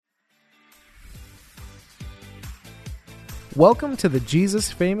Welcome to the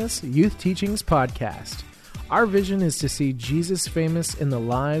Jesus Famous Youth Teachings Podcast. Our vision is to see Jesus famous in the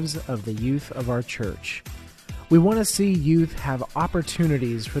lives of the youth of our church. We want to see youth have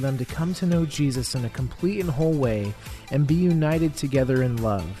opportunities for them to come to know Jesus in a complete and whole way and be united together in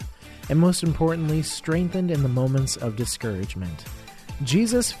love, and most importantly, strengthened in the moments of discouragement.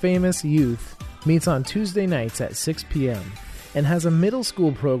 Jesus Famous Youth meets on Tuesday nights at 6 p.m. and has a middle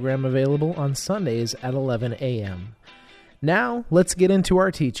school program available on Sundays at 11 a.m. Now, let's get into our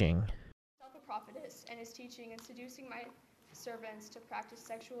teaching. A prophetess and is teaching and seducing my servants to practice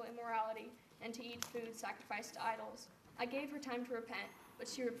sexual immorality and to eat food sacrificed to idols. I gave her time to repent, but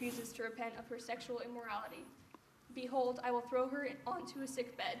she refuses to repent of her sexual immorality. Behold, I will throw her onto a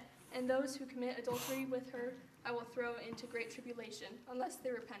sick bed, and those who commit adultery with her I will throw into great tribulation, unless they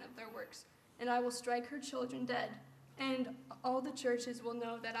repent of their works. And I will strike her children dead, and all the churches will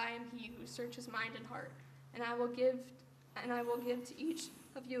know that I am he who searches mind and heart. And I will give to each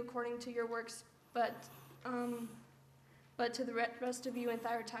of you according to your works, but to the rest of you in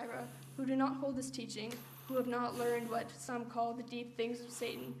Thyatira, who do not hold this teaching, who have not learned what some call the deep things of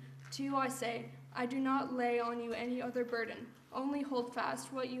Satan, to you I say, I do not lay on you any other burden, only hold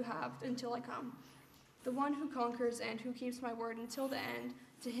fast what you have until I come. The one who conquers and who keeps my word until the end,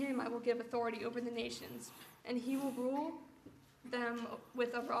 to him I will give authority over the nations, and he will rule them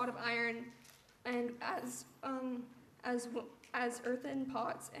with a rod of iron, and as earthen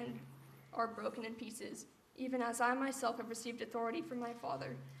pots and are broken in pieces, even as I myself have received authority from my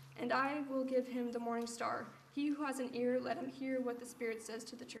Father. And I will give him the morning star. He who has an ear, let him hear what the Spirit says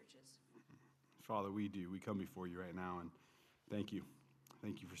to the churches. Father, we come before you right now, and thank you.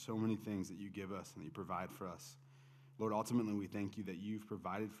 Thank you for so many things that you give us and that you provide for us. Lord, ultimately, we thank you that you've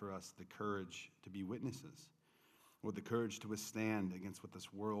provided for us the courage to be witnesses, Lord, the courage to withstand against what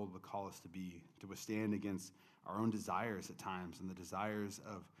this world would call us to be, to withstand against our own desires at times and the desires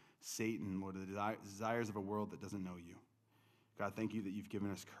of Satan, Lord, the desires of a world that doesn't know you. God, thank you that you've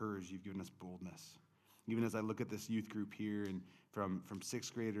given us courage, you've given us boldness. Even as I look at this youth group here, and from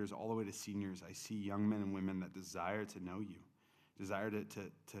sixth graders all the way to seniors, I see young men and women that desire to know you, desire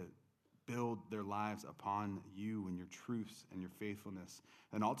to build their lives upon you and your truths and your faithfulness,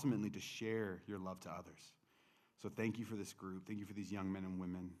 and ultimately to share your love to others. So thank you for this group. Thank you for these young men and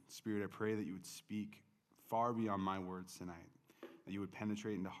women. Spirit, I pray that you would speak far beyond my words tonight, that you would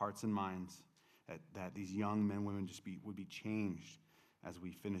penetrate into hearts and minds, that these young men and women would be changed as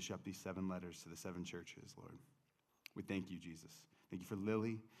we finish up these 7 letters to the 7 churches, Lord. We thank you, Jesus. Thank you for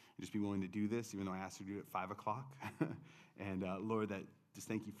Lily, and just be willing to do this, even though I asked her to do it at 5 o'clock. And Lord, that just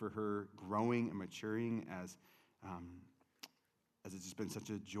thank you for her growing and maturing as it's just been such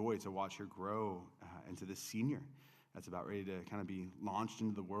a joy to watch her grow into this senior that's about ready to kind of be launched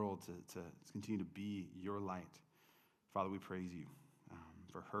into the world to continue to be your light. Father, we praise you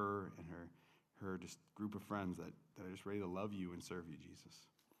for her and her just group of friends that are just ready to love you and serve you, Jesus.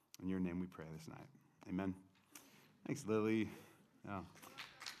 In your name we pray this night. Amen. Thanks, Lily. Yeah.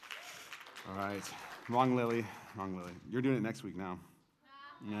 All right. Wrong Lily. You're doing it next week now.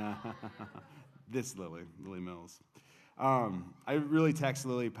 Yeah. This Lily Mills. I really texted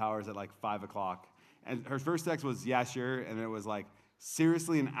Lily Powers at like 5 o'clock. And her first text was, yeah, sure. And it was like,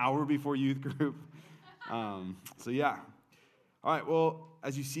 seriously, an hour before youth group. So yeah. All right, well,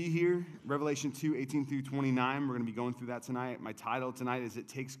 as you see here, Revelation 2, 18 through 29, we're going to be going through that tonight. My title tonight is, It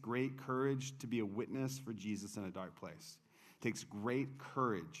Takes Great Courage to be a Witness for Jesus in a Dark Place. It takes great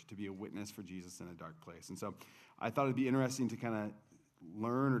courage to be a witness for Jesus in a dark place. And so I thought it'd be interesting to kind of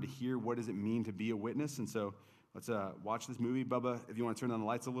learn or to hear what does it mean to be a witness. And so let's watch this movie. Bubba, if you want to turn on the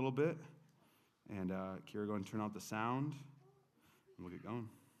lights a little bit. And Kira, go and turn out the sound. And we'll get going.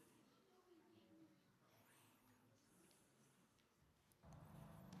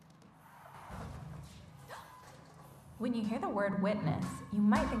 When you hear the word witness, you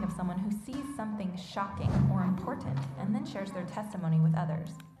might think of someone who sees something shocking or important and then shares their testimony with others.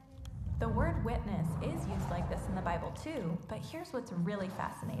 The word witness is used like this in the Bible too, but here's what's really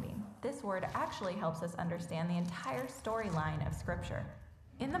fascinating. This word actually helps us understand the entire storyline of Scripture.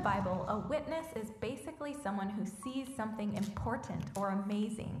 In the Bible, a witness is basically someone who sees something important or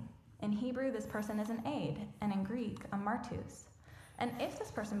amazing. In Hebrew, this person is an aid, and in Greek, a martus. And if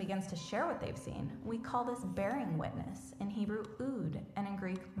this person begins to share what they've seen, we call this bearing witness, in Hebrew, ood, and in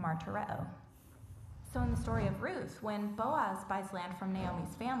Greek, martyreo. So in the story of Ruth, when Boaz buys land from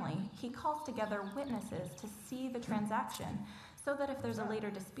Naomi's family, he calls together witnesses to see the transaction, so that if there's a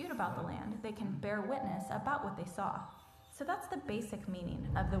later dispute about the land, they can bear witness about what they saw. So that's the basic meaning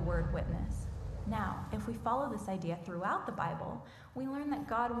of the word witness. Now, if we follow this idea throughout the Bible, we learn that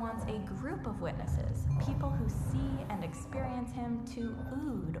God wants a group of witnesses, people who see and experience him, to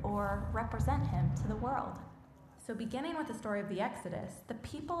ood or represent him to the world. So beginning with the story of the Exodus, the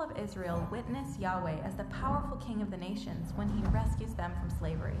people of Israel witness Yahweh as the powerful king of the nations when he rescues them from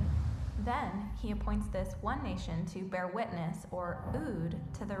slavery. Then he appoints this one nation to bear witness, or ood,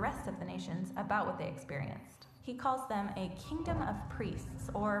 to the rest of the nations about what they experienced. He calls them a kingdom of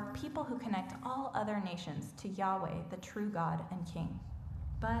priests, or people who connect all other nations to Yahweh, the true God and King.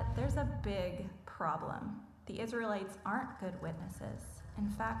 But there's a big problem. The Israelites aren't good witnesses. In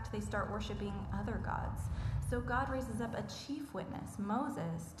fact, they start worshiping other gods. So God raises up a chief witness,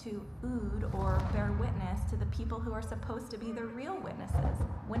 Moses, to ood or bear witness to the people who are supposed to be the real witnesses.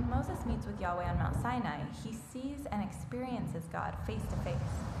 When Moses meets with Yahweh on Mount Sinai, he sees and experiences God face to face.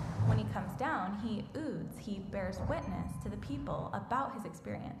 When he comes down, he oods, he bears witness to the people about his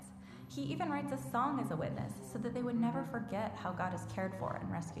experience. He even writes a song as a witness so that they would never forget how God has cared for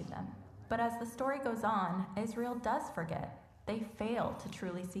and rescued them. But as the story goes on, Israel does forget. They fail to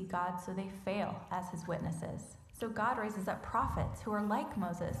truly see God, so they fail as his witnesses. So God raises up prophets who are like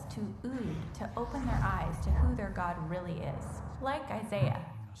Moses to ood, to open their eyes to who their God really is. Like Isaiah,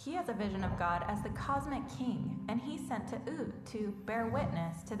 he has a vision of God as the cosmic king, and he's sent to ood, to bear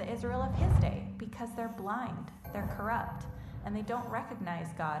witness to the Israel of his day, because they're blind, they're corrupt, and they don't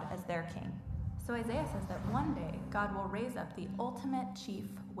recognize God as their king. So Isaiah says that one day God will raise up the ultimate chief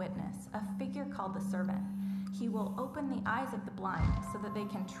witness, a figure called the servant. He will open the eyes of the blind so that they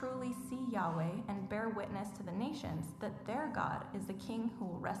can truly see Yahweh and bear witness to the nations that their God is the king who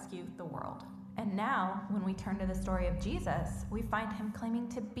will rescue the world. And now, when we turn to the story of Jesus, we find him claiming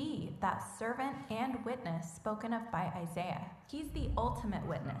to be that servant and witness spoken of by Isaiah. He's the ultimate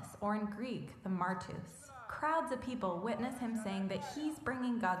witness, or in Greek, the martus. Crowds of people witness him saying that he's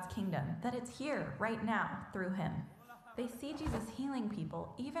bringing God's kingdom, that it's here, right now, through him. They see Jesus healing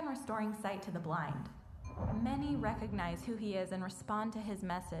people, even restoring sight to the blind. Many recognize who he is and respond to his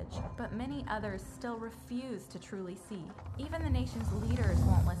message, but many others still refuse to truly see. Even the nation's leaders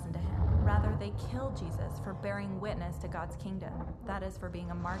won't listen to him. Rather, they kill Jesus for bearing witness to God's kingdom, that is, for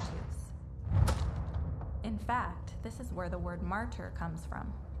being a martus. In fact, this is where the word martyr comes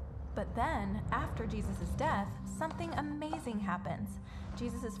from. But then, after Jesus' death, something amazing happens.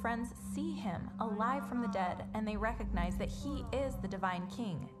 Jesus' friends see him alive from the dead, and they recognize that he is the divine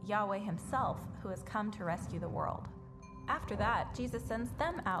king, Yahweh himself, who has come to rescue the world. After that, Jesus sends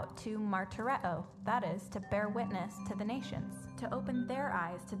them out to martyreo, that is, to bear witness to the nations, to open their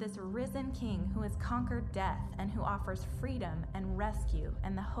eyes to this risen king who has conquered death and who offers freedom and rescue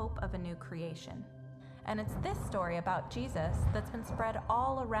and the hope of a new creation. And it's this story about Jesus that's been spread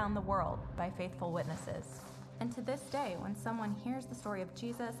all around the world by faithful witnesses. And to this day, when someone hears the story of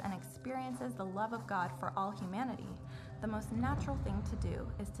Jesus and experiences the love of God for all humanity, the most natural thing to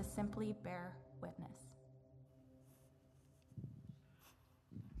do is to simply bear witness.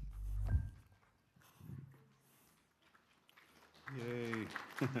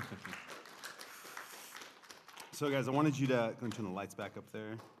 Yay. So guys, I wanted you to go and turn the lights back up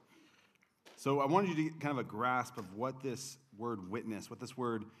there. So I wanted you to get kind of a grasp of what this word witness, what this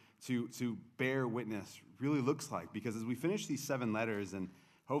word to bear witness really looks like. Because as we finish these 7 letters, and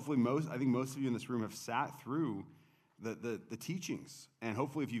hopefully I think most of you in this room have sat through the teachings. And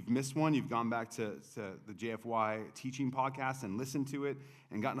hopefully if you've missed one, you've gone back to the JFY teaching podcast and listened to it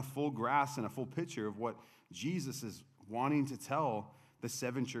and gotten a full grasp and a full picture of what Jesus is wanting to tell the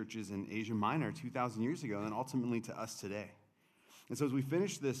 7 churches in Asia Minor 2,000 years ago, and then ultimately to us today. And so as we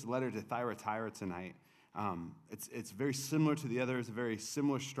finish this letter to Thyatira tonight, it's very similar to the others, a very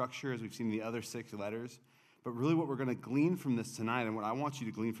similar structure as we've seen in the other 6 letters. But really what we're going to glean from this tonight, and what I want you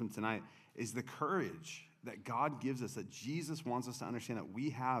to glean from tonight, is the courage that God gives us, that Jesus wants us to understand that we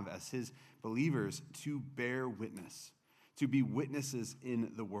have as his believers to bear witness, to be witnesses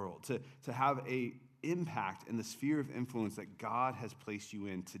in the world, to have an impact in the sphere of influence that God has placed you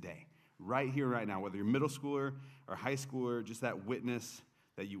in today. Right here, right now, whether you're middle schooler or high schooler, just that witness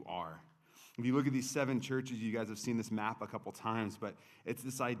that you are. If you look at these 7 churches, you guys have seen this map a couple times, but it's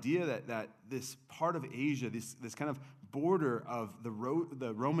this idea that this part of Asia, this kind of border of the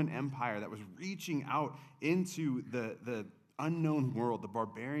Roman Empire that was reaching out into the unknown world, the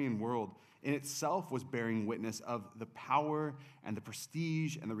barbarian world, in itself was bearing witness of the power and the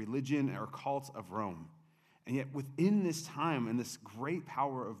prestige and the religion or cults of Rome. And yet within this time and this great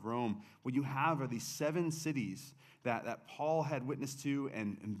power of Rome, what you have are these 7 cities that Paul had witnessed to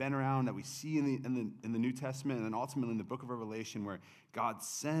and been around, that we see in the New Testament, and then ultimately in the book of Revelation, where God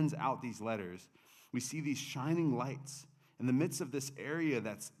sends out these letters. We see these shining lights in the midst of this area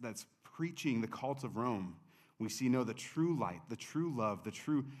that's preaching the cult of Rome, we see the true light, the true love, the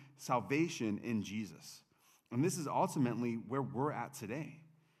true salvation in Jesus. And this is ultimately where we're at today.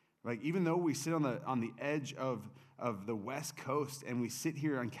 Like, even though we sit on the edge of the West Coast and we sit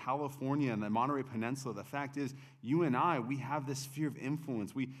here in California and the Monterey Peninsula, the fact is, you and I, we have this sphere of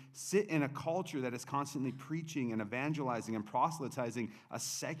influence. We sit in a culture that is constantly preaching and evangelizing and proselytizing a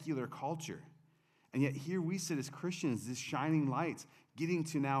secular culture. And yet here we sit as Christians, this shining light, getting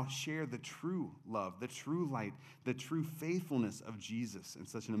to now share the true love, the true light, the true faithfulness of Jesus in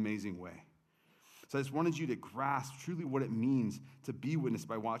such an amazing way. So I just wanted you to grasp truly what it means to be witness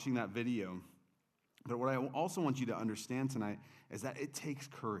by watching that video. But what I also want you to understand tonight is that it takes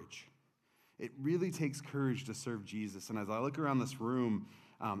courage. It really takes courage to serve Jesus. And as I look around this room,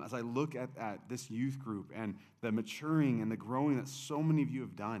 as I look at this youth group and the maturing and the growing that so many of you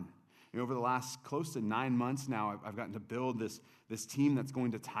have done, over the last close to 9 months now, I've gotten to build this team that's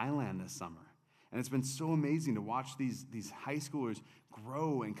going to Thailand this summer. And it's been so amazing to watch these high schoolers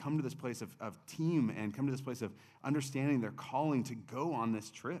grow and come to this place of team and come to this place of understanding their calling to go on this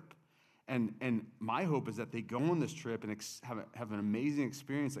trip. And my hope is that they go on this trip and have an amazing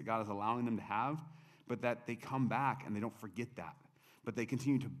experience that God is allowing them to have, but that they come back and they don't forget that. But they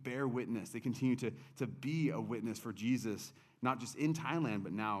continue to bear witness. They continue to be a witness for Jesus, not just in Thailand,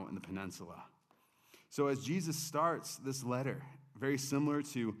 but now in the peninsula. So as Jesus starts this letter, very similar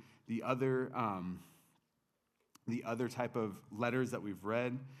to the other type of letters that we've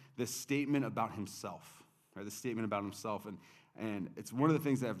read, this statement about himself, right? This statement about himself. And it's one of the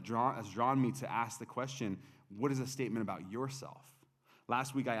things that has drawn me to ask the question, what is a statement about yourself?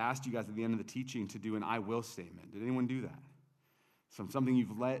 Last week, I asked you guys at the end of the teaching to do an I will statement. Did anyone do that? Something you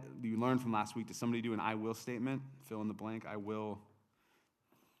learned from last week. Did somebody do an I will statement? Fill in the blank. I will.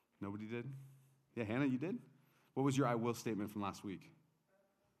 Nobody did? Yeah, Hannah, you did? What was your I will statement from last week?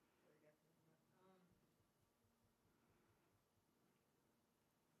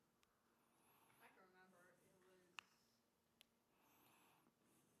 I can remember it was,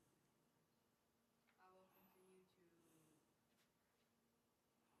 I will continue to find the actual truth that I was supposed to do, but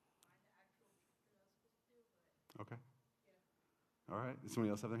Okay. yeah. All right. Does somebody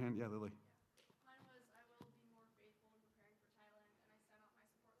else have their hand? Yeah, Lily. Mine was, I will be more faithful in preparing for Thailand, and I sent out my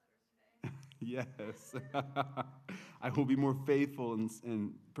support letters today. Yes. I will be more faithful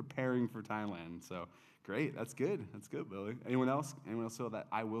in preparing for Thailand. So great. That's good. That's good, Lily. Anyone else? Anyone else feel that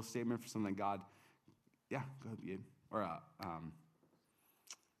I will statement for something that God? Yeah, go ahead, Gabe. Or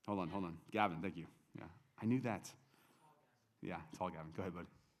hold on. Gavin, thank you. Yeah, I knew that. Yeah, tall Gavin. Go ahead, bud.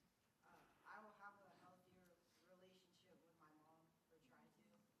 I will have a healthier relationship with my mom, or try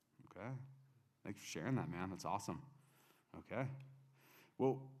to. Okay. Thanks for sharing that, man. That's awesome. Okay.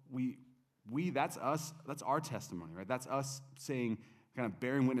 Well, that's us. That's our testimony, right? That's us saying, kind of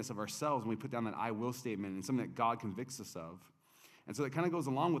bearing witness of ourselves when we put down that I will statement and something that God convicts us of. And so it kind of goes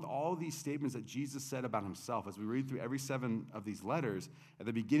along with all these statements that Jesus said about himself. As we read through every 7 of these letters, at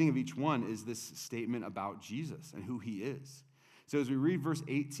the beginning of each one is this statement about Jesus and who he is. So as we read verse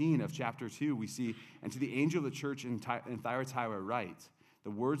 18 of chapter 2, we see, and to the angel of the church in Thyatira write,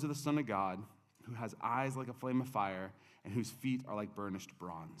 the words of the Son of God, who has eyes like a flame of fire and whose feet are like burnished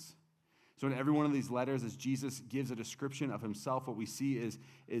bronze. So in every one of these letters, as Jesus gives a description of himself, what we see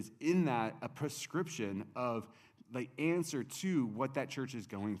is in that a prescription of the answer to what that church is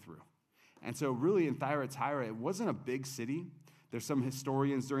going through. And so really in Thyatira, it wasn't a big city. There's some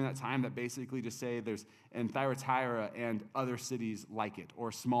historians during that time that basically just say there's in Thyatira and other cities like it,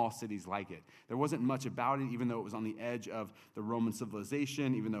 or small cities like it. There wasn't much about it, even though it was on the edge of the Roman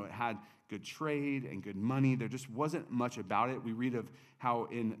civilization, even though it had good trade and good money. There just wasn't much about it. We read of how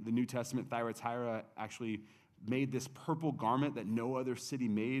in the New Testament, Thyatira actually made this purple garment that no other city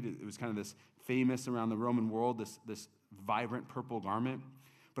made. It was kind of this famous around the Roman world, this vibrant purple garment.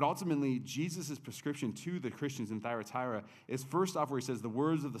 But ultimately, Jesus' prescription to the Christians in Thyatira is first off where he says the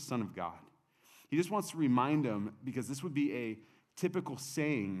words of the Son of God. He just wants to remind them, because this would be a typical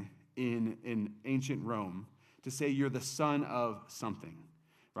saying in ancient Rome, to say you're the son of something,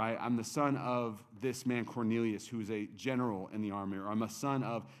 right? I'm the son of this man Cornelius, who is a general in the army, or I'm a son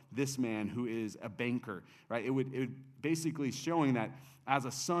of this man who is a banker, right? It would basically showing that as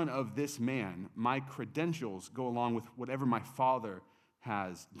a son of this man, my credentials go along with whatever my father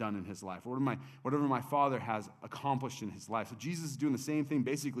has done in his life, or whatever my father has accomplished in his life. So Jesus is doing the same thing,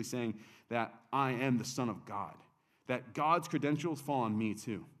 basically saying that I am the Son of God, that God's credentials fall on me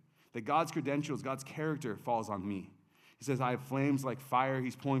too, that God's credentials, God's character falls on me. He says, I have flames like fire.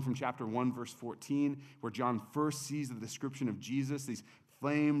 He's pulling from chapter 1, verse 14, where John first sees the description of Jesus, these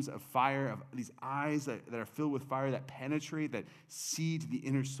flames of fire, of these eyes that are filled with fire that penetrate, that see to the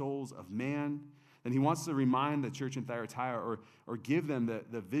inner souls of man. And he wants to remind the church in Thyatira or give them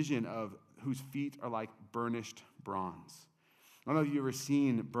the vision of whose feet are like burnished bronze. I don't know if you've ever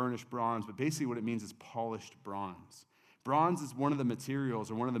seen burnished bronze, but basically what it means is polished bronze. Bronze is one of the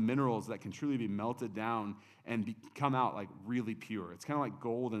materials or one of the minerals that can truly be melted down and come out like really pure. It's kind of like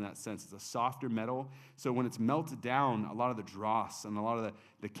gold in that sense. It's a softer metal. So when it's melted down, a lot of the dross and a lot of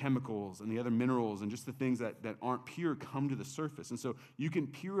the chemicals and the other minerals and just the things that aren't pure come to the surface. And so you can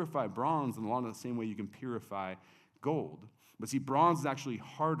purify bronze in a lot of the same way you can purify gold. But see, bronze is actually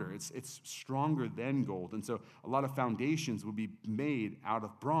harder. It's stronger than gold. And so a lot of foundations will be made out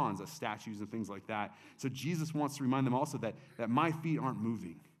of bronze, as statues and things like that. So Jesus wants to remind them also that my feet aren't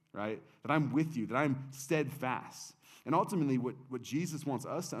moving, right? That I'm with you, that I'm steadfast. And ultimately, what Jesus wants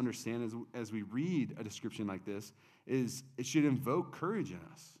us to understand is, as we read a description like this, is it should invoke courage in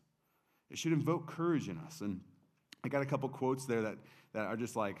us. It should invoke courage in us. And I got a couple quotes there that are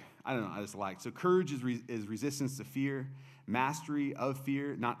just like, I don't know, I just like. So courage is resistance to fear, mastery of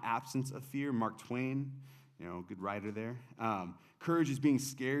fear, not absence of fear. Mark Twain, good writer there. Courage is being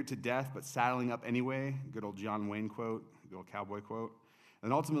scared to death, but saddling up anyway. Good old John Wayne quote, good old cowboy quote.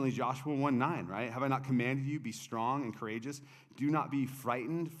 And ultimately, Joshua 1:9, right? Have I not commanded you, be strong and courageous? Do not be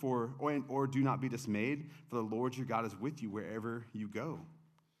frightened or do not be dismayed, for the Lord your God is with you wherever you go.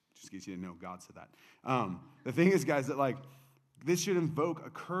 Just in case you didn't know, God said that. The thing is, guys, that this should invoke a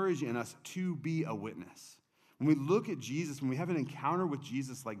courage in us to be a witness. When we look at Jesus, when we have an encounter with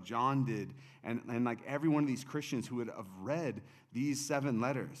Jesus like John did, and like every one of these Christians who would have read these 7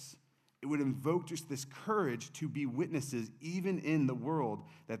 letters, it would invoke just this courage to be witnesses even in the world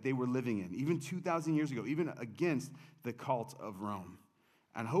that they were living in, even 2,000 years ago, even against the cult of Rome.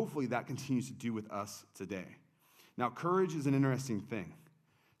 And hopefully that continues to do with us today. Now, courage is an interesting thing.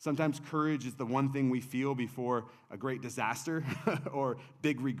 Sometimes courage is the one thing we feel before a great disaster or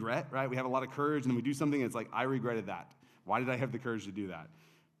big regret, right? We have a lot of courage and then we do something and it's like, I regretted that. Why did I have the courage to do that?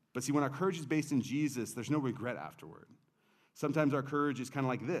 But see, when our courage is based in Jesus, there's no regret afterward. Sometimes our courage is kind of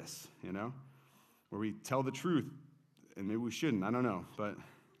like this, where we tell the truth, and maybe we shouldn't, I don't know. But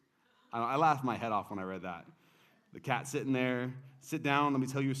I laughed my head off when I read that. The cat sitting there, sit down, let me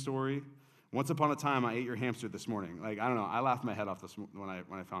tell you a story. Once upon a time, I ate your hamster this morning. I don't know. I laughed my head off when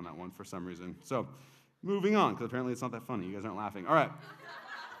I found that one for some reason. So, moving on, because apparently it's not that funny. You guys aren't laughing. All right.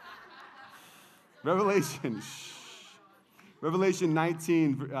 Revelation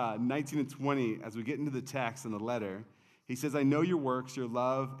 19 and 20, as we get into the text and the letter, he says, I know your works, your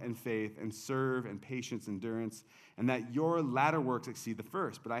love and faith, and serve and patience, endurance, and that your latter works exceed the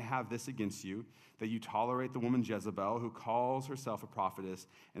first. But I have this against you, that you tolerate the woman Jezebel, who calls herself a prophetess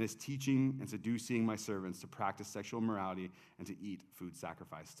and is teaching and seducing my servants to practice sexual immorality and to eat food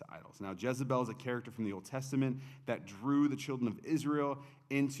sacrificed to idols. Now, Jezebel is a character from the Old Testament that drew the children of Israel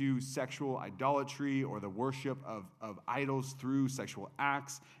into sexual idolatry or the worship of idols through sexual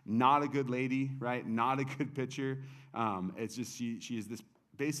acts. Not a good lady, right? Not a good picture. It's just she is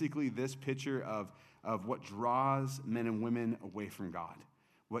basically this picture of what draws men and women away from God.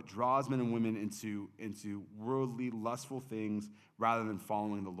 What draws men and women into worldly, lustful things rather than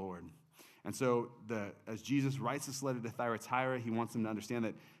following the Lord. And so as Jesus writes this letter to Thyatira, he wants them to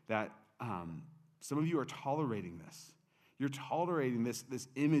understand that some of you are tolerating this. You're tolerating this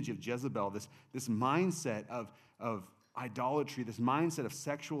image of Jezebel, this mindset of idolatry, this mindset of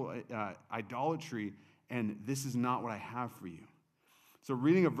sexual idolatry, and this is not what I have for you. So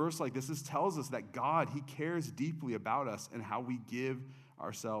reading a verse like this tells us that God, he cares deeply about us and how we give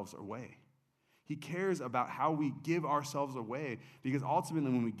ourselves away. He cares about how we give ourselves away, because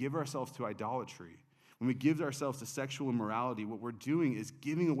ultimately when we give ourselves to idolatry, when we give ourselves to sexual immorality, what we're doing is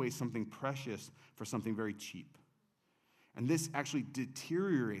giving away something precious for something very cheap. And this actually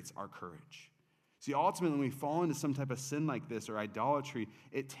deteriorates our courage. See, ultimately, when we fall into some type of sin like this or idolatry,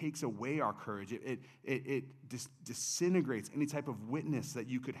 it takes away our courage. It disintegrates any type of witness that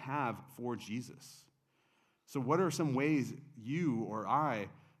you could have for Jesus. So what are some ways you or I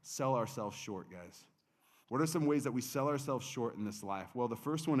sell ourselves short, guys? What are some ways that we sell ourselves short in this life? Well, the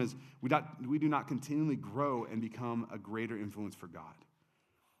first one is we do not continually grow and become a greater influence for God.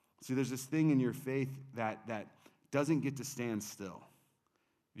 See, there's this thing in your faith that doesn't get to stand still.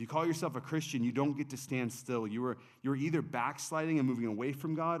 If you call yourself a Christian, you don't get to stand still. You're either backsliding and moving away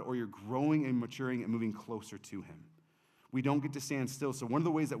from God, or you're growing and maturing and moving closer to him. We don't get to stand still. So one of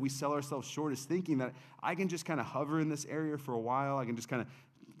the ways that we sell ourselves short is thinking that I can just kind of hover in this area for a while. I can just kind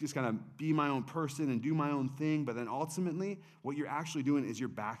of be my own person and do my own thing. But then ultimately, what you're actually doing is you're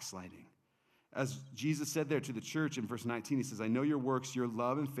backsliding. As Jesus said there to the church in verse 19, he says, I know your works, your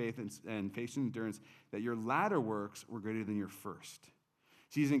love and faith and patient endurance, that your latter works were greater than your first.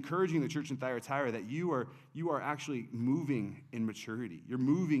 See, he's encouraging the church in Thyatira that you are actually moving in maturity. You're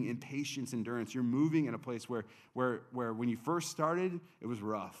moving in patience, endurance. You're moving in a place where when you first started, it was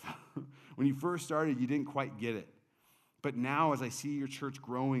rough. When you first started, you didn't quite get it. But now, as I see your church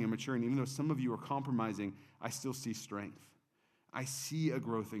growing and maturing, even though some of you are compromising, I still see strength. I see a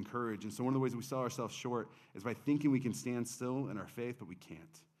growth in courage. And so one of the ways we sell ourselves short is by thinking we can stand still in our faith, but we can't.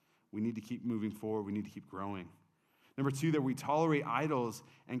 We need to keep moving forward. We need to keep growing. Number 2, that we tolerate idols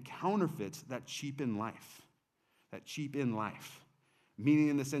and counterfeits that cheapen life. That cheapen life. Meaning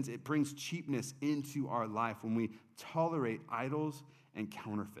in the sense it brings cheapness into our life when we tolerate idols and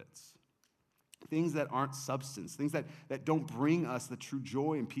counterfeits. Things that aren't substance, things that don't bring us the true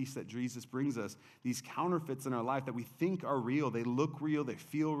joy and peace that Jesus brings us. These counterfeits in our life that we think are real, they look real, they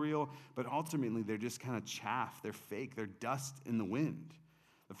feel real, but ultimately they're just kind of chaff, they're fake, they're dust in the wind.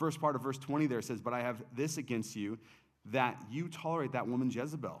 The first part of verse 20 there says, but I have this against you, that you tolerate that woman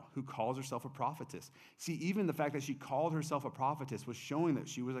Jezebel, who calls herself a prophetess. See, even the fact that she called herself a prophetess was showing that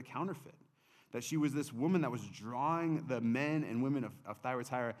she was a counterfeit, that she was this woman that was drawing the men and women of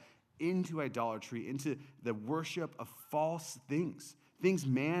Thyatira into idolatry, into the worship of false things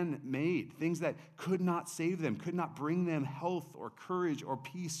man-made, things that could not save them, could not bring them health or courage or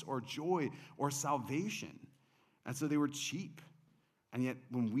peace or joy or salvation. And so they were cheap. And yet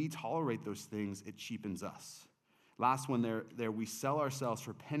when we tolerate those things, it cheapens us. Last one there, we sell ourselves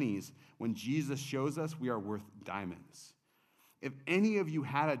for pennies. When Jesus shows us, we are worth diamonds. If any of you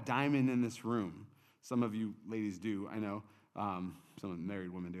had a diamond in this room, some of you ladies do, I know. Some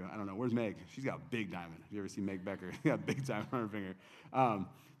married women do. I don't know. Where's Meg? She's got a big diamond. Have you ever seen Meg Becker? She's got a big diamond on her finger.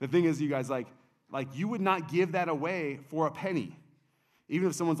 The thing is, you guys, like you would not give that away for a penny. Even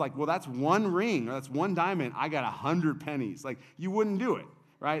if someone's like, well, that's one ring or that's one diamond, I got 100 pennies. Like, you wouldn't do it,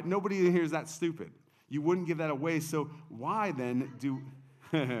 right? Nobody in here is that stupid. You wouldn't give that away. So why then do...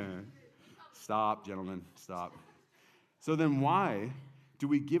 Stop, gentlemen, stop. So then why do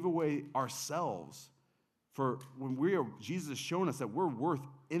we give away ourselves for when Jesus has shown us that we're worth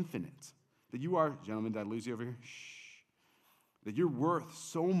infinite? That you are, gentlemen, did I lose you over here? Shh. That you're worth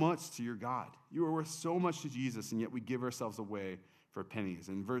so much to your God. You are worth so much to Jesus, and yet we give ourselves away for pennies.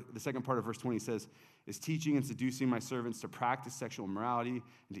 And the second part of verse 20 says, is teaching and seducing my servants to practice sexual immorality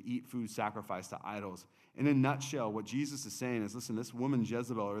and to eat food sacrificed to idols. In a nutshell, what Jesus is saying is, listen, this woman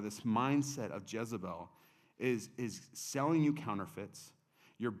Jezebel, or this mindset of Jezebel, is selling you counterfeits.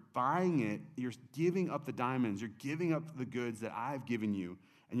 You're buying it, you're giving up the diamonds, you're giving up the goods that I've given you,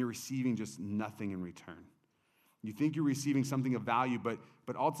 and you're receiving just nothing in return. You think you're receiving something of value, but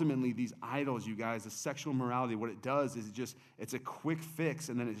ultimately these idols, you guys, the sexual morality, what it does is it's a quick fix,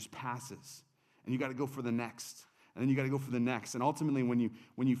 and then it just passes. And you got to go for the next, and then you got to go for the next. And ultimately, when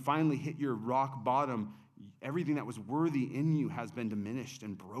you finally hit your rock bottom, everything that was worthy in you has been diminished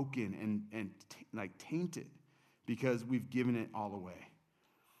and broken and tainted because we've given it all away.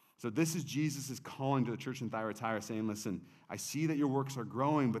 So this is Jesus' calling to the church in Thyatira, saying, listen, I see that your works are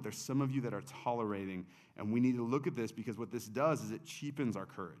growing, but there's some of you that are tolerating, and we need to look at this because what this does is it cheapens our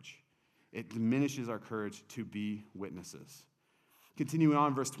courage. It diminishes our courage to be witnesses. Continuing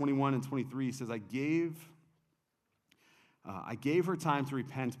on, verse 21 and 23, he says, I gave her time to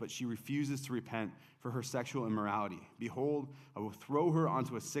repent, but she refuses to repent for her sexual immorality. Behold, I will throw her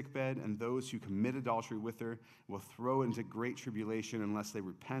onto a sickbed, and those who commit adultery with her will throw into great tribulation unless they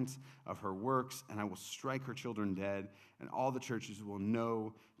repent of her works, and I will strike her children dead, and all the churches will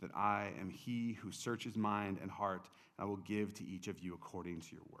know that I am he who searches mind and heart, and I will give to each of you according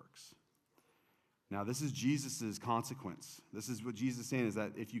to your works. Now, this is Jesus' consequence. This is what Jesus is saying, is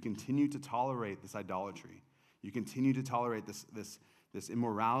that if you continue to tolerate this idolatry, you continue to tolerate this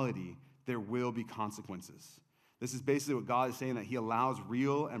immorality, there will be consequences. This is basically what God is saying, that he allows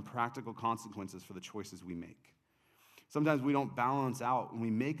real and practical consequences for the choices we make. Sometimes we don't balance out. When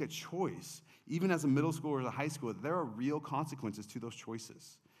we make a choice, even as a middle schooler or a high schooler, there are real consequences to those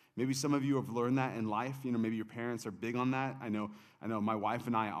choices. Maybe some of you have learned that in life. Maybe your parents are big on that. I know my wife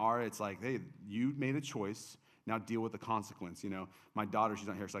and I are. It's like, hey, you made a choice. Now deal with the consequence. My daughter, she's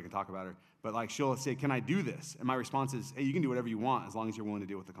not here so I can talk about her. But she'll say, can I do this? And my response is, hey, you can do whatever you want as long as you're willing to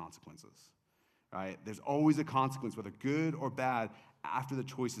deal with the consequences. Right? There's always a consequence, whether good or bad, after the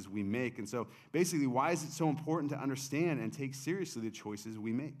choices we make. And so basically, why is it so important to understand and take seriously the choices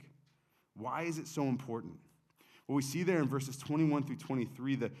we make? Why is it so important? Well, we see there in verses 21 through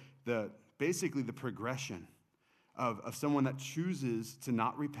 23, basically the progression of someone that chooses to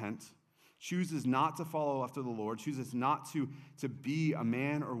not repent, chooses not to follow after the Lord, chooses not to be a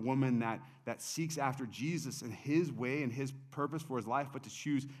man or woman that seeks after Jesus and his way and his purpose for his life, but to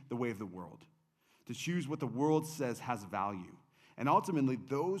choose the way of the world, to choose what the world says has value. And ultimately,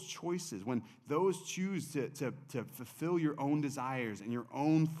 those choices, when those choose to fulfill your own desires and your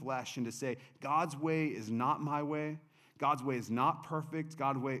own flesh and to say, God's way is not my way, God's way is not perfect,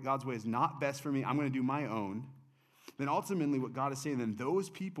 God's way is not best for me, I'm going to do my own, then ultimately what God is saying, then those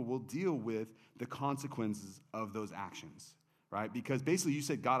people will deal with the consequences of those actions, right? Because basically you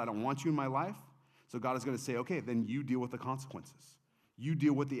said, God, I don't want you in my life. So God is going to say, okay, then you deal with the consequences. You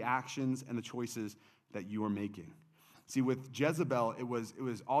deal with the actions and the choices that you are making. See, with Jezebel, it was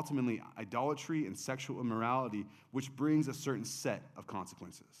ultimately idolatry and sexual immorality, which brings a certain set of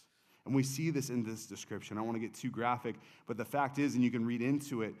consequences. And we see this in this description. I don't want to get too graphic, but the fact is, and you can read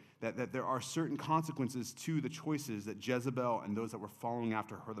into it, that there are certain consequences to the choices that Jezebel and those that were following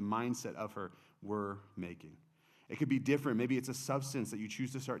after her, the mindset of her, were making. It could be different. Maybe it's a substance that you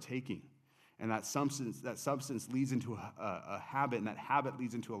choose to start taking, and that substance leads into a habit, and that habit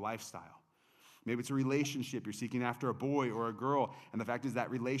leads into a lifestyle. Maybe it's a relationship. You're seeking after a boy or a girl, and the fact is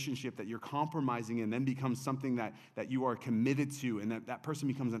that relationship that you're compromising in then becomes something that you are committed to, and that person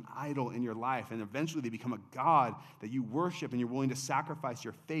becomes an idol in your life, and eventually they become a god that you worship and you're willing to sacrifice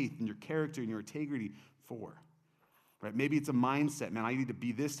your faith and your character and your integrity for. Right? Maybe it's a mindset, man, I need to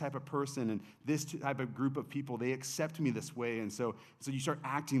be this type of person, and this type of group of people, they accept me this way, and so you start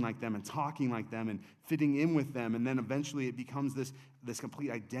acting like them and talking like them and fitting in with them, and then eventually it becomes this complete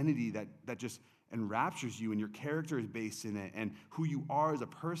identity that just enraptures you, and your character is based in it, and who you are as a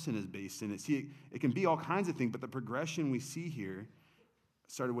person is based in it. See, it can be all kinds of things, but the progression we see here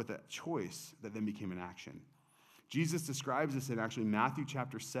started with a choice that then became an action. Jesus describes this in actually Matthew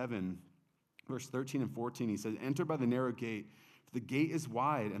chapter 7, verse 13 and 14. He says, enter by the narrow gate, for the gate is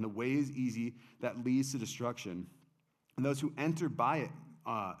wide and the way is easy that leads to destruction. And those who enter by it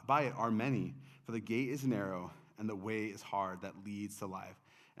are many, for the gate is narrow and the way is hard that leads to life,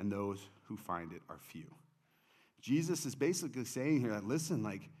 and those who find it are few. Jesus is basically saying here that, listen,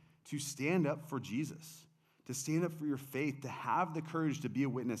 like, to stand up for Jesus, to stand up for your faith, to have the courage to be a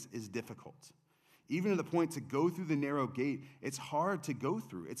witness is difficult. Even to the point to go through the narrow gate, it's hard to go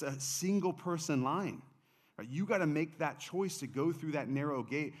through. It's a single person line. Right? You got to make that choice to go through that narrow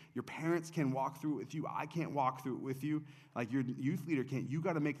gate. Your parents can walk through it with you. I can't walk through it with you. Like your youth leader can't. You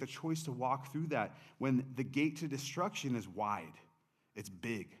got to make the choice to walk through that when the gate to destruction is wide. It's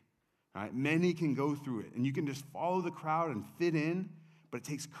big. Right? Many can go through it, and you can just follow the crowd and fit in, but it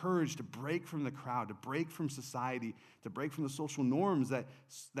takes courage to break from the crowd, to break from society, to break from the social norms that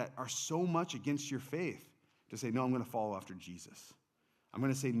are so much against your faith, to say, no, I'm going to follow after Jesus. I'm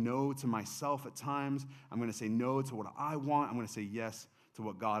going to say no to myself at times. I'm going to say no to what I want. I'm going to say yes to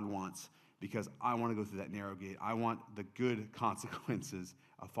what God wants, because I want to go through that narrow gate. I want the good consequences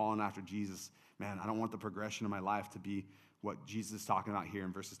of following after Jesus. Man, I don't want the progression of my life to be what Jesus is talking about here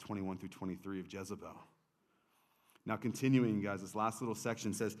in verses 21 through 23 of Jezebel. Now, continuing, guys, this last little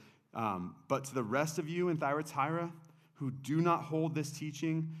section says, but to the rest of you in Thyatira who do not hold this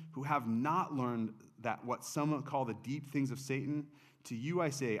teaching, who have not learned that what some call the deep things of Satan, to you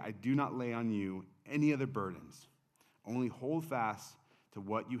I say, I do not lay on you any other burdens. Only hold fast to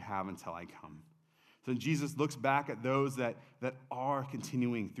what you have until I come. So Jesus looks back at those that are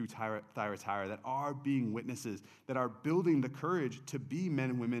continuing through Thyatira, that are being witnesses, that are building the courage to be men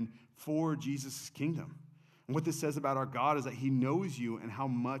and women for Jesus' kingdom. And what this says about our God is that he knows you and how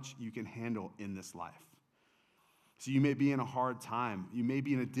much you can handle in this life. So you may be in a hard time. You may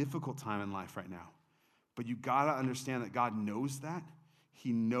be in a difficult time in life right now. But you got to understand that God knows that.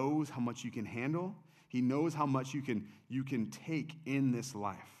 He knows how much you can handle. He knows how much you can take in this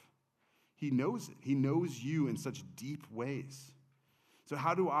life. He knows it. He knows you in such deep ways. So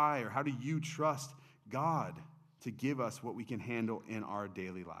how do you trust God to give us what we can handle in our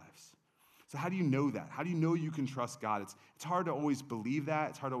daily lives? So how do you know that? How do you know you can trust God? It's hard to always believe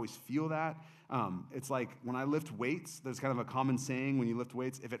that. It's hard to always feel that. It's like when I lift weights, there's kind of a common saying when you lift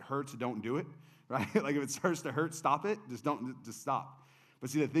weights, if it hurts, don't do it, right? Like if it starts to hurt, stop it. Just stop.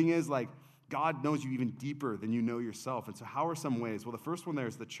 But see, the thing is, like, God knows you even deeper than you know yourself. And so how are some ways? Well, the first one there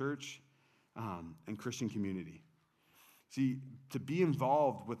is the church and Christian community. See, to be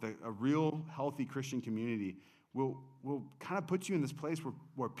involved with a real healthy Christian community will kind of put you in this place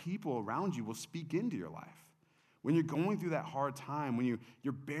where people around you will speak into your life. When you're going through that hard time, when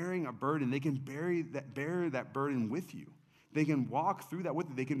you're bearing a burden, they can bear that burden with you. They can walk through that with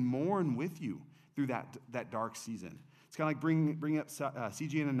you. They can mourn with you through that dark season. It's kind of like bringing up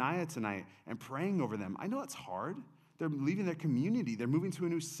CJ and Anaya tonight and praying over them. I know it's hard. they're leaving their community. They're moving to a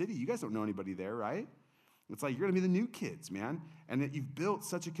new city. You guys don't know anybody there, right? It's like you're going to be the new kids, man. And that you've built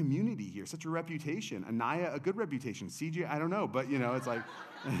such a community here, such a reputation. Anaya, a good reputation. CJ, I don't know. But, it's like,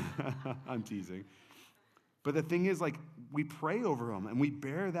 I'm teasing. But the thing is, like, we pray over them and we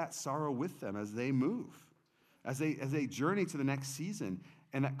bear that sorrow with them as they move, as they journey to the next season.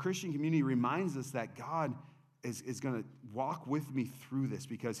 And that Christian community reminds us that God is going to walk with me through this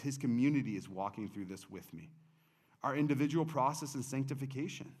because his community is walking through this with me. Our individual process and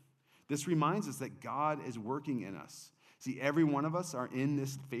sanctification. This reminds us that God is working in us. See, every one of us are in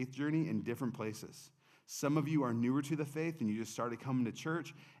this faith journey in different places. Some of you are newer to the faith and you just started coming to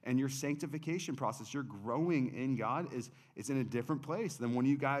church, and your sanctification process, your growing in God is in a different place than one of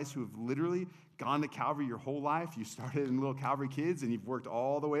you guys who have literally gone to Calvary your whole life. You started in Little Calvary Kids and you've worked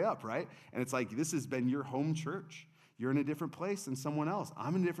all the way up, right? And it's like this has been your home church. You're in a different place than someone else.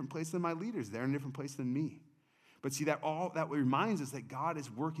 I'm in a different place than my leaders. They're in a different place than me. But see, that reminds us that God is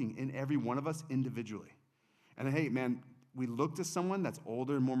working in every one of us individually. And hey, man, we look to someone that's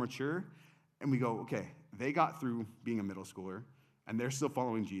older and more mature, and we go, okay, they got through being a middle schooler, and they're still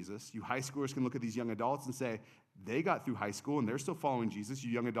following Jesus. You high schoolers can look at these young adults and say, they got through high school, and they're still following Jesus.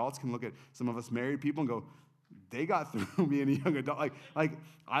 You young adults can look at some of us married people and go, they got through being a young adult. Like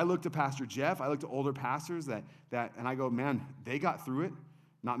I look to Pastor Jeff, I look to older pastors that, and I go, man, they got through it.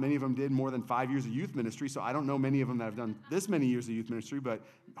 Not many of them did more than 5 years of youth ministry, so I don't know many of them that have done this many years of youth ministry, but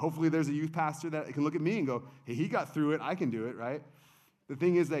hopefully there's a youth pastor that can look at me and go, hey, he got through it, I can do it, right? The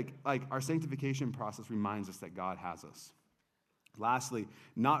thing is, like our sanctification process reminds us that God has us. Lastly,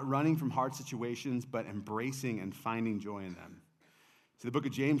 not running from hard situations, but embracing and finding joy in them. So the book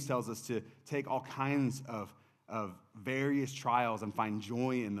of James tells us to take all kinds of various trials and find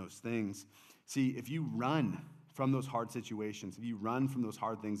joy in those things. See, if you run from those hard situations, if you run from those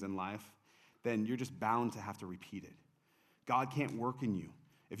hard things in life, then you're just bound to have to repeat it. God can't work in you.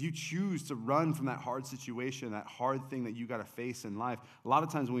 If you choose to run from that hard situation, that hard thing that you got to face in life, a lot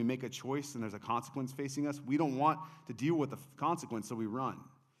of times when we make a choice and there's a consequence facing us, we don't want to deal with the consequence, so we run.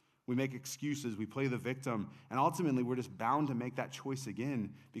 We make excuses, we play the victim, and ultimately we're just bound to make that choice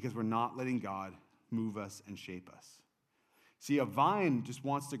again because we're not letting God move us and shape us. See, a vine just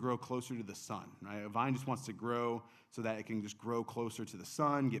wants to grow closer to the sun, right? A vine just wants to grow so that it can just grow closer to the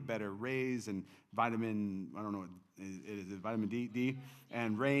sun, get better rays and vitamin, I don't know, is it vitamin D,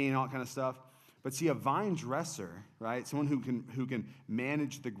 and rain, all that kind of stuff. But see, a vine dresser, right, someone who can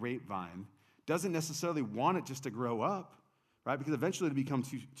manage the grapevine, doesn't necessarily want it just to grow up, right? Because eventually it'll become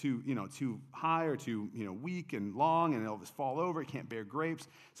too high or too weak and long, and it'll just fall over. It can't bear grapes.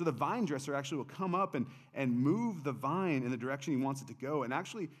 So the vine dresser actually will come up and move the vine in the direction he wants it to go, and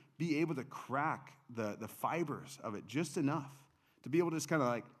actually be able to crack the fibers of it just enough to be able to just kind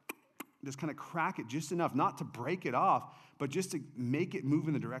of crack it just enough, not to break it off, but just to make it move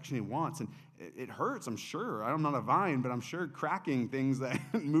in the direction he wants. And it hurts, I'm sure. I'm not a vine, but I'm sure cracking things,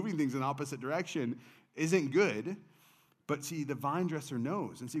 moving things in opposite direction isn't good. But see, the vine dresser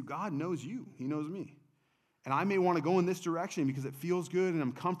knows. And see, God knows you. He knows me. And I may want to go in this direction because it feels good and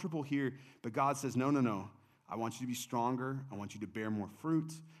I'm comfortable here. But God says, no. I want you to be stronger. I want you to bear more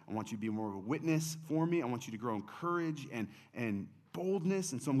fruit. I want you to be more of a witness for me. I want you to grow in courage and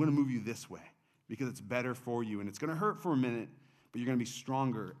boldness. And so I'm going to move you this way because it's better for you. And it's going to hurt for a minute, but you're going to be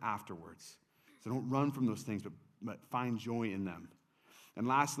stronger afterwards. So don't run from those things, but find joy in them. And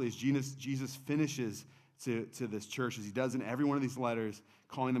lastly, as Jesus finishes to this church, as he does in every one of these letters,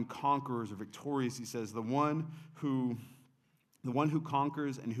 calling them conquerors or victorious, he says, the one who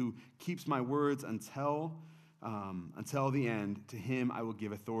conquers and who keeps my words until the end, to him I will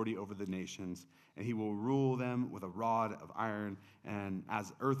give authority over the nations, and he will rule them with a rod of iron. And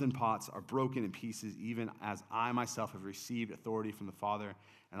as earthen pots are broken in pieces, even as I myself have received authority from the Father,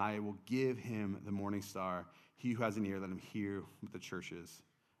 and I will give him the morning star. He who has an ear, let him hear what the churches,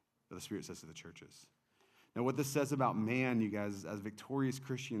 what the Spirit says to the churches. Now, what this says about man, you guys, as victorious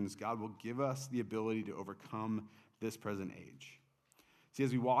Christians, God will give us the ability to overcome this present age. See,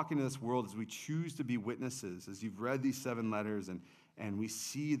 as we walk into this world, as we choose to be witnesses, as you've read these 7 letters, and we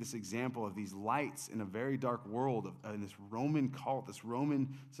see this example of these lights in a very dark world, in this Roman cult, this Roman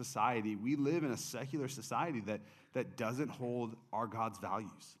society, we live in a secular society that doesn't hold our God's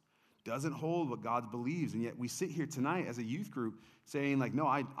values, doesn't hold what God believes, and yet we sit here tonight as a youth group saying, like, no,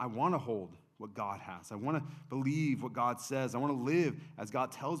 I want to hold what God has. I want to believe what God says. I want to live as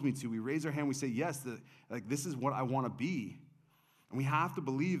God tells me to. We raise our hand, we say, yes, this is what I want to be. And we have to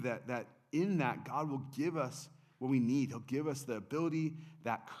believe that in that, God will give us what we need. He'll give us the ability,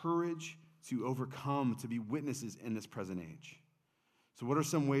 that courage to overcome, to be witnesses in this present age. So what are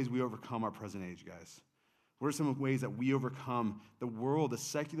some ways we overcome our present age, guys? What are some ways that we overcome the world, the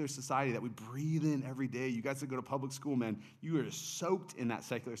secular society that we breathe in every day? You guys that go to public school, man, you are soaked in that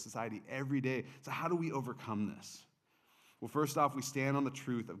secular society every day. So how do we overcome this? Well, first off, we stand on the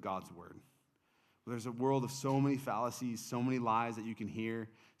truth of God's word. There's a world of so many fallacies, so many lies that you can hear,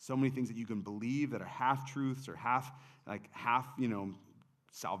 so many things that you can believe that are half-truths or half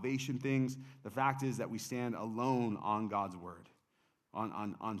salvation things. The fact is that we stand alone on God's word.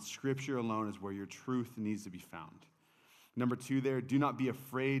 On Scripture alone is where your truth needs to be found. Number 2 there, do not be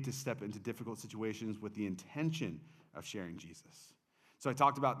afraid to step into difficult situations with the intention of sharing Jesus. So I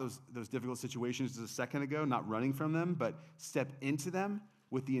talked about those difficult situations just a second ago, not running from them, but step into them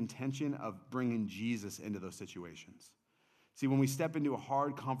with the intention of bringing Jesus into those situations. See, when we step into a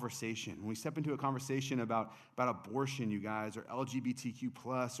hard conversation, when we step into a conversation about abortion, you guys, or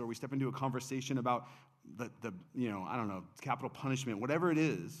LGBTQ+, or we step into a conversation about capital punishment, whatever it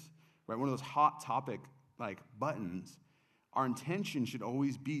is, right? One of those hot topic buttons, our intention should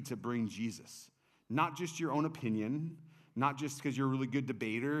always be to bring Jesus. Not just your own opinion, not just because you're a really good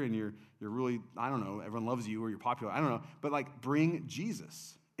debater and you're really, everyone loves you or you're popular, but bring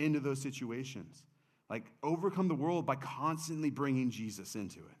Jesus into those situations. Overcome the world by constantly bringing Jesus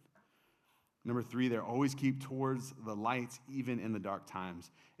into it. Number 3 there, always keep towards the light even in the dark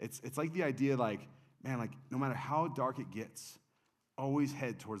times. It's like the idea no matter how dark it gets, always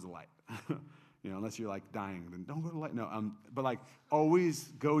head towards the light. Unless you're dying, then don't go to the light. No, but always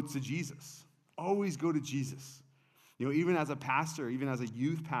go to Jesus. Always go to Jesus. Even as a pastor, even as a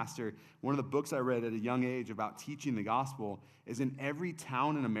youth pastor, one of the books I read at a young age about teaching the gospel is in every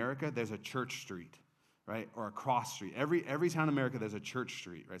town in America, there's a church street, right? Or a cross street. Every town in America, there's a church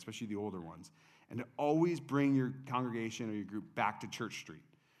street, right? Especially the older ones. And to always bring your congregation or your group back to Church Street.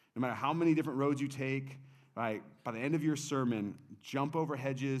 No matter how many different roads you take, right? By the end of your sermon, jump over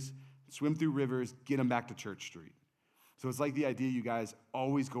hedges, swim through rivers, get them back to Church Street. So it's like the idea, you guys,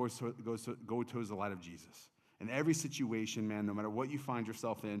 always go towards the light of Jesus. In every situation, man, no matter what you find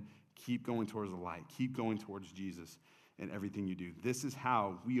yourself in, keep going towards the light. Keep going towards Jesus in everything you do. This is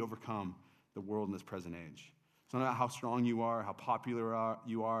how we overcome the world in this present age. It's not about how strong you are, how popular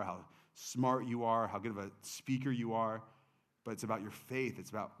you are, how smart you are, how good of a speaker you are, but it's about your faith. It's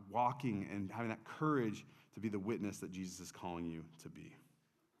about walking and having that courage to be the witness that Jesus is calling you to be.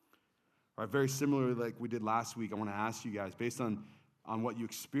 All right, very similarly like we did last week, I want to ask you guys, based on what you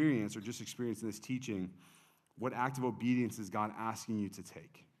experienced or just experienced in this teaching, what act of obedience is God asking you to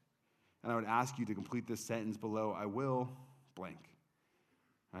take? And I would ask you to complete this sentence below, I will blank.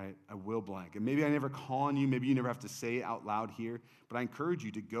 Right? I will blank. And maybe I never call on you. Maybe you never have to say it out loud here. But I encourage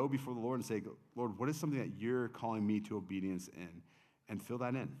you to go before the Lord and say, Lord, what is something that you're calling me to obedience in? And fill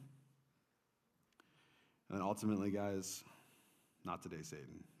that in. And then ultimately, guys, not today,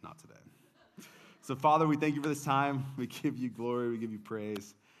 Satan. Not today. So, Father, we thank you for this time. We give you glory. We give you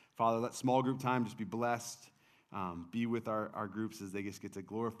praise. Father, let small group time just be blessed. Be with our groups as they just get to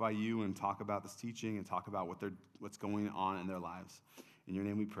glorify you and talk about this teaching and talk about what's going on in their lives. In your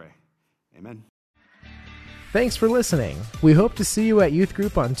name we pray. Amen. Thanks for listening. We hope to see you at youth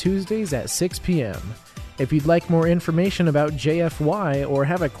group on Tuesdays at 6 p.m. If you'd like more information about JFY or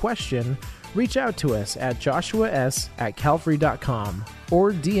have a question, reach out to us at joshuas@calvary.com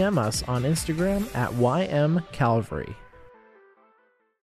or DM us on Instagram at ymcalvary.